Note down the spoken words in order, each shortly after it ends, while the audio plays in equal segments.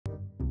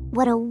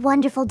What a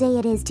wonderful day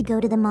it is to go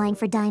to the mine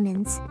for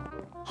diamonds.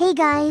 Hey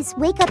guys,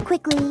 wake up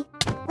quickly.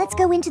 Let's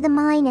go into the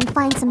mine and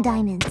find some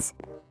diamonds.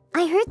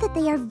 I heard that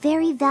they are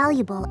very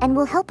valuable and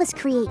will help us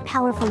create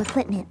powerful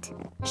equipment.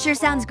 Sure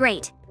sounds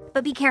great,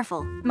 but be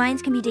careful.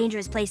 Mines can be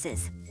dangerous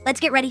places. Let's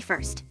get ready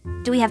first.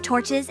 Do we have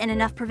torches and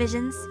enough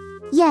provisions?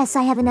 Yes,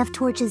 I have enough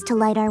torches to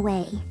light our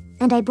way.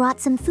 And I brought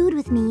some food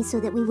with me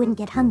so that we wouldn't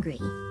get hungry.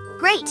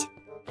 Great!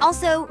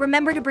 Also,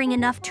 remember to bring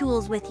enough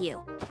tools with you.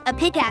 A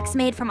pickaxe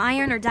made from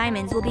iron or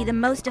diamonds will be the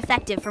most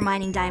effective for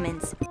mining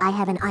diamonds. I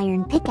have an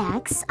iron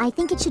pickaxe. I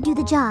think it should do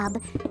the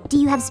job. Do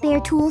you have spare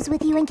tools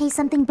with you in case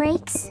something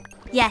breaks?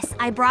 Yes,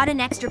 I brought an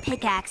extra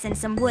pickaxe and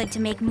some wood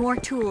to make more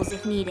tools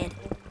if needed.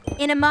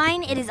 In a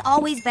mine, it is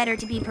always better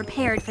to be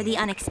prepared for the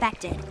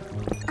unexpected.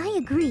 I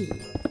agree.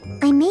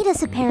 I made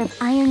us a pair of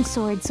iron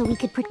swords so we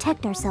could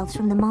protect ourselves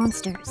from the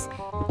monsters.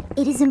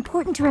 It is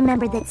important to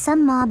remember that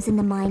some mobs in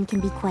the mine can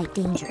be quite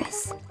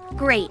dangerous.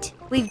 Great.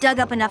 We've dug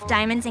up enough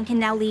diamonds and can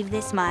now leave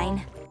this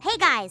mine. Hey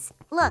guys,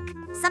 look.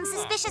 Some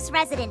suspicious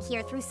resident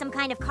here threw some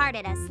kind of card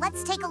at us.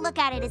 Let's take a look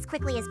at it as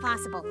quickly as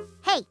possible.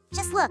 Hey,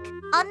 just look.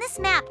 On this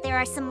map, there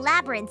are some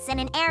labyrinths and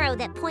an arrow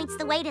that points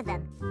the way to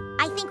them.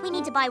 I think we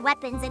need to buy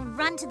weapons and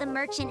run to the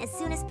merchant as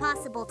soon as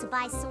possible to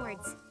buy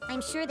swords.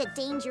 I'm sure that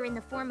danger in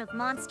the form of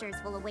monsters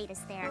will await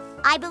us there.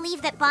 I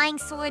believe that buying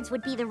swords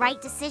would be the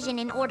right decision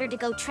in order to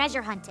go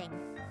treasure hunting.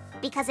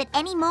 Because at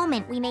any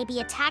moment we may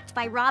be attacked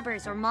by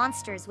robbers or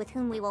monsters with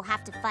whom we will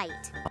have to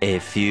fight. A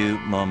few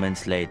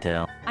moments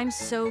later. I'm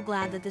so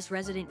glad that this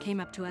resident came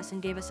up to us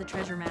and gave us a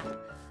treasure map.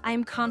 I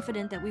am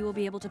confident that we will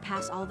be able to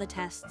pass all the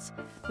tests.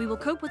 We will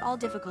cope with all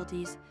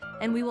difficulties,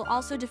 and we will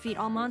also defeat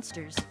all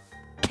monsters.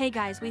 Hey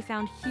guys, we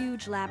found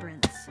huge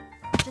labyrinths.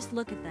 Just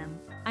look at them.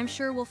 I'm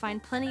sure we'll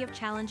find plenty of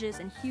challenges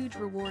and huge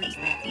rewards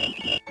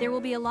there. There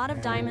will be a lot of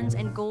diamonds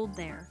and gold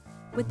there,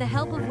 with the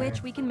help of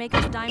which we can make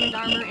us diamond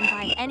armor and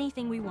buy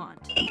anything we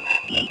want.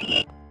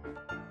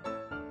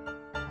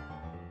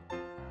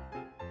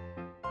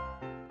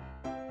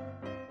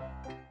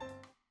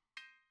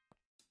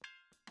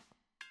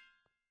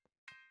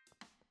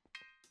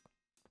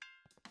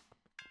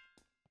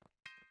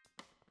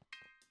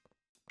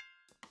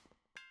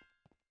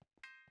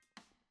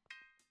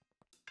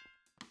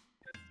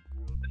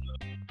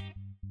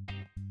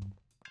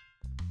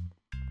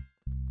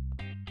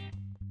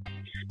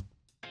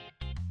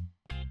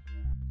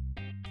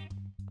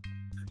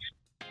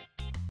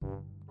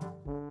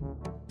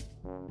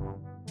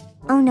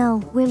 Oh no,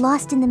 we're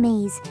lost in the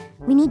maze.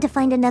 We need to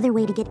find another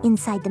way to get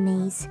inside the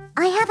maze.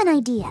 I have an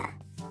idea.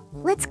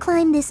 Let's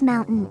climb this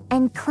mountain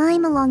and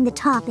climb along the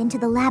top into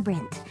the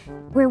labyrinth,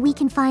 where we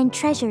can find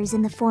treasures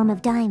in the form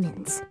of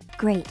diamonds.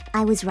 Great,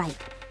 I was right.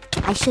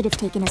 I should have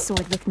taken a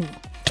sword with me.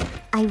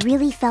 I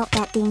really felt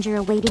that danger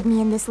awaited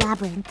me in this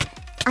labyrinth.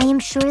 I am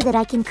sure that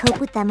I can cope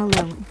with them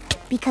alone,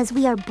 because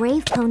we are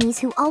brave ponies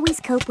who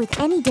always cope with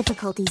any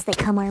difficulties that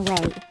come our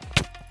way.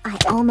 I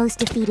almost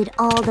defeated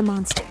all the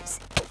monsters.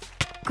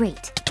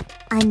 Great.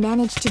 I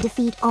managed to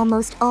defeat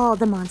almost all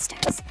the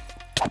monsters.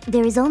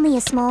 There is only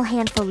a small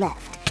handful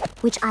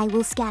left, which I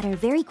will scatter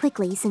very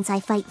quickly since I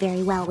fight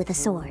very well with a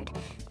sword.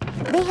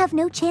 They have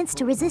no chance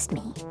to resist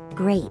me.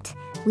 Great.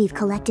 We've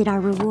collected our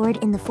reward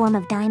in the form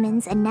of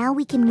diamonds, and now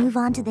we can move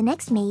on to the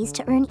next maze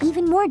to earn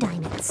even more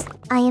diamonds.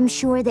 I am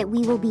sure that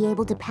we will be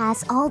able to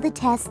pass all the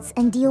tests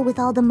and deal with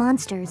all the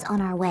monsters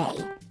on our way.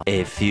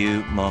 A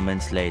few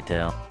moments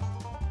later.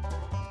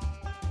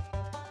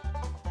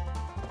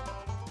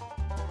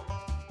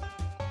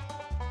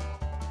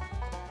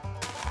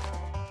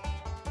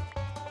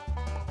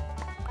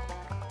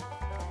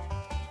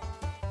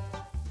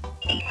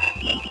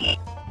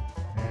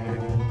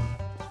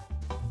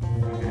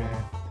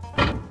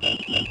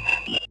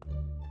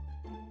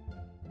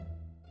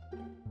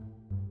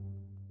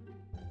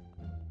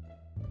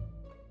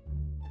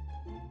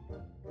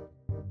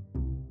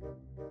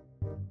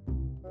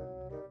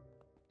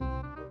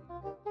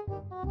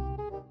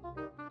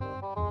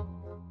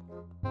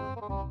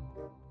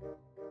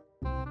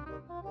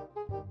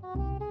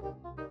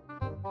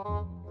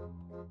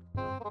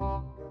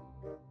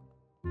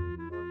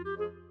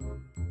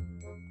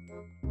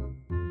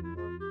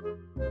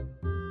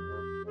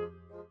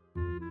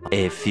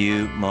 A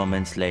few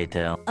moments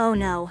later. Oh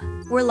no,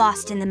 we're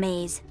lost in the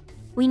maze.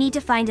 We need to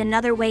find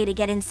another way to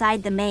get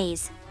inside the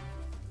maze.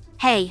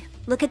 Hey,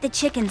 look at the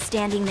chickens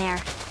standing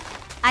there.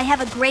 I have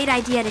a great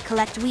idea to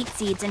collect wheat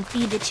seeds and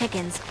feed the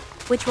chickens,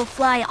 which will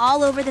fly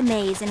all over the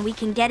maze, and we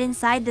can get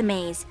inside the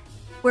maze,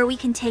 where we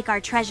can take our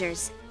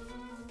treasures.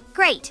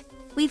 Great!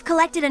 We've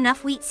collected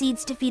enough wheat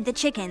seeds to feed the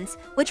chickens,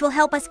 which will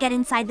help us get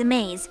inside the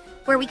maze,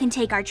 where we can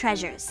take our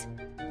treasures.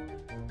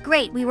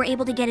 Great, we were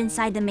able to get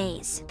inside the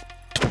maze.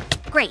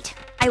 Great,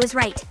 I was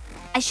right.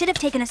 I should have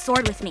taken a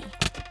sword with me.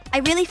 I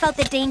really felt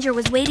that danger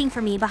was waiting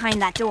for me behind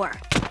that door.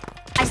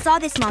 I saw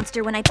this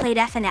monster when I played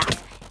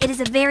FNF. It is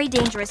a very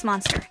dangerous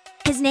monster.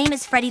 His name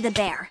is Freddy the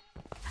Bear.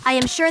 I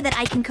am sure that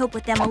I can cope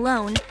with them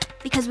alone,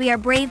 because we are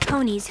brave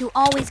ponies who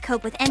always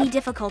cope with any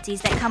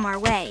difficulties that come our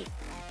way.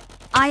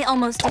 I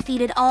almost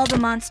defeated all the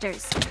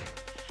monsters.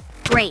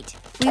 Great,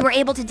 We were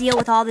able to deal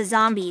with all the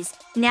zombies.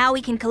 Now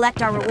we can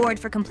collect our reward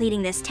for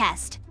completing this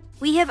test.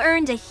 We have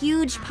earned a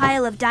huge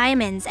pile of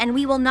diamonds, and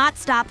we will not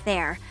stop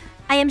there.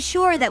 I am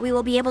sure that we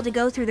will be able to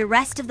go through the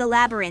rest of the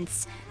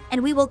labyrinths,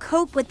 and we will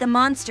cope with the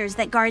monsters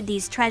that guard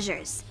these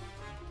treasures.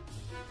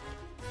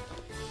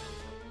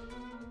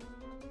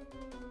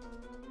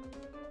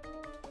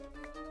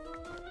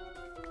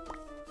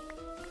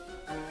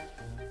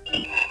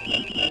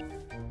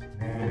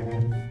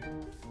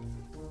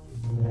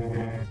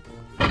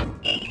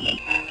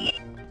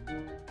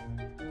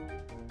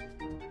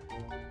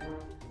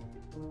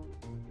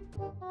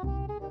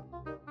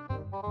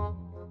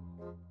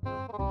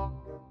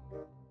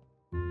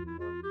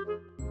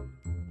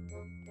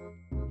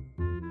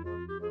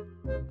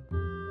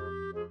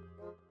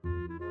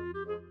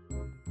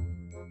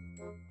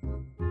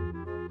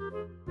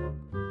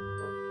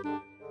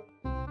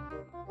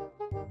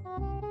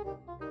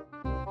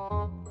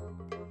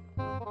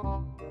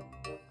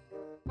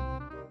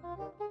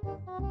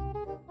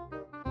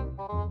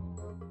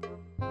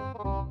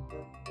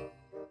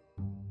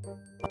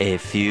 A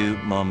few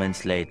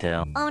moments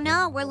later. Oh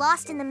no, we're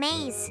lost in the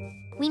maze.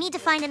 We need to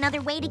find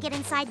another way to get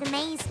inside the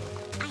maze.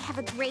 I have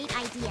a great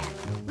idea.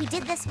 We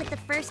did this with the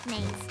first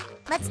maze.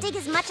 Let's dig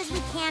as much as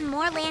we can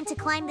more land to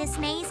climb this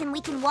maze, and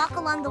we can walk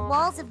along the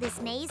walls of this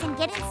maze and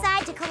get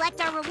inside to collect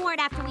our reward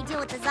after we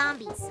deal with the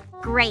zombies.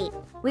 Great.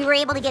 We were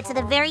able to get to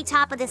the very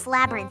top of this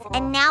labyrinth,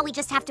 and now we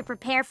just have to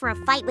prepare for a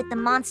fight with the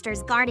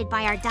monsters guarded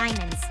by our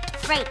diamonds.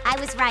 Great, I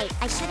was right.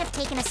 I should have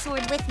taken a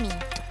sword with me.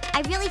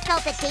 I really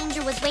felt that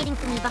danger was waiting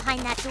for me behind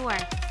that door.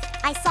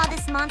 I saw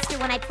this monster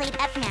when I played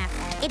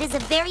FNAF. It is a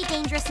very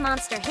dangerous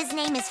monster. His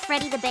name is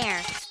Freddy the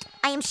Bear.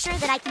 I am sure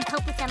that I can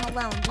cope with them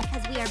alone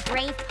because we are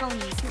brave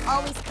ponies who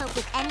always cope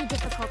with any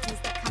difficulties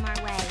that come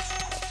our way.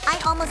 I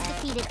almost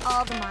defeated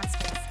all the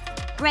monsters.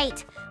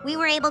 Great, we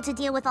were able to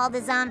deal with all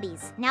the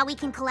zombies. Now we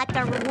can collect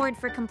our reward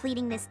for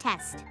completing this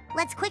test.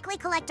 Let's quickly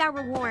collect our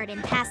reward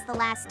and pass the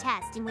last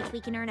test, in which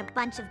we can earn a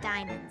bunch of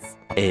diamonds.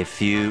 A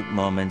few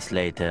moments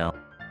later.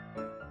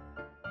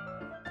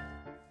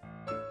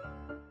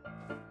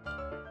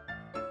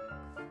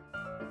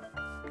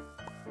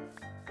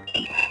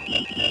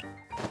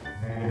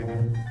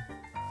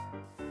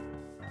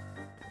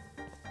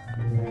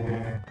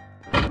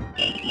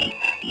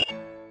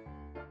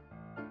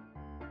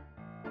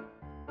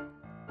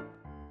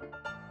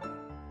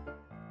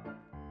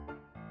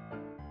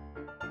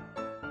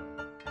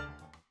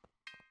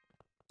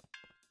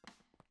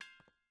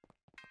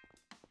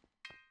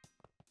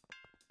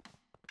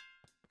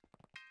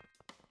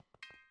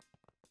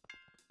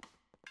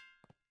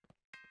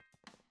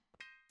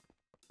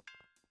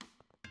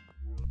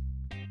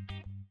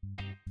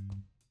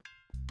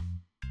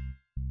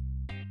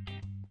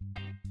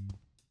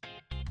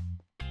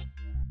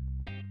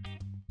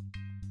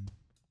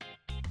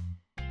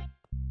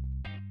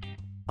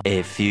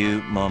 A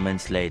few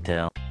moments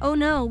later. Oh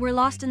no, we're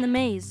lost in the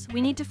maze. We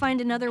need to find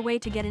another way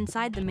to get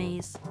inside the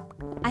maze.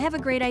 I have a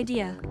great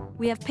idea.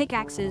 We have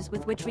pickaxes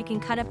with which we can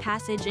cut a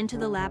passage into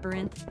the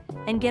labyrinth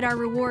and get our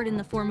reward in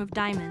the form of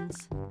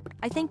diamonds.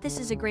 I think this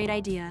is a great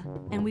idea,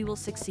 and we will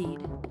succeed.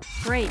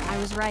 Great, I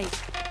was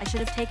right. I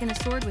should have taken a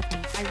sword with me.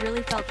 I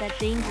really felt that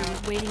danger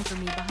was waiting for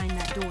me behind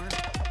that door.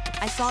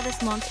 I saw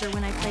this monster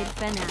when I played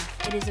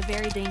FNAF. It is a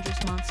very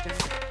dangerous monster.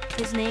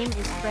 His name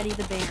is Freddy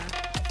the Bear.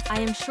 I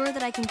am sure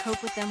that I can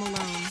cope with them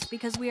alone,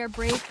 because we are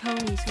brave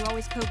ponies who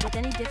always cope with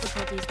any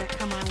difficulties that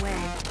come our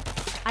way.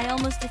 I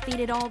almost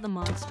defeated all the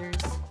monsters.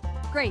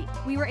 Great,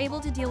 we were able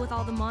to deal with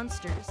all the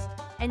monsters,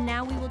 and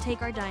now we will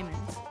take our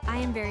diamonds. I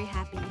am very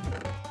happy.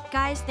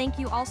 Guys, thank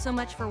you all so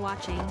much for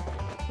watching.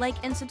 Like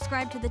and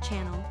subscribe to the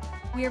channel.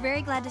 We are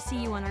very glad to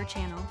see you on our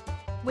channel.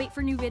 Wait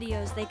for new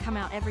videos, they come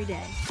out every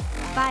day.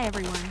 Bye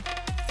everyone.